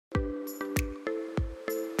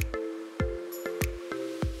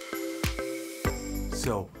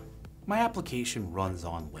So, my application runs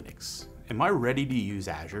on Linux. Am I ready to use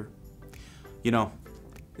Azure? You know,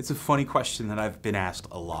 it's a funny question that I've been asked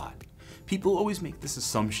a lot. People always make this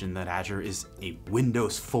assumption that Azure is a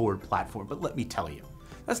Windows-forward platform, but let me tell you,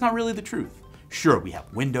 that's not really the truth. Sure, we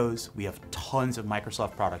have Windows, we have tons of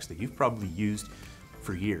Microsoft products that you've probably used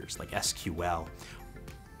for years, like SQL.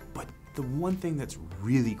 But the one thing that's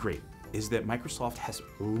really great is that Microsoft has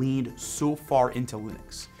leaned so far into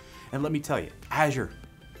Linux. And let me tell you, Azure,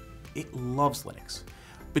 it loves Linux.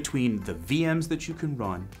 Between the VMs that you can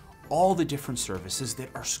run, all the different services that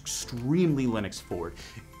are extremely Linux forward,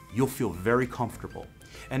 you'll feel very comfortable.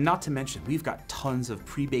 And not to mention, we've got tons of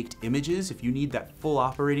pre-baked images. If you need that full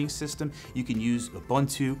operating system, you can use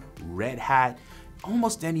Ubuntu, Red Hat,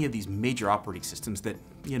 almost any of these major operating systems that,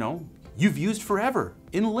 you've used forever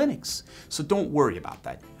in Linux. So don't worry about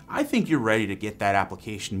that. I think you're ready to get that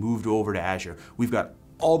application moved over to Azure. We've got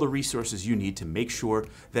all the resources you need to make sure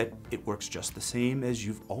that it works just the same as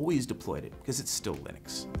you've always deployed it, because it's still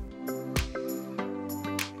Linux.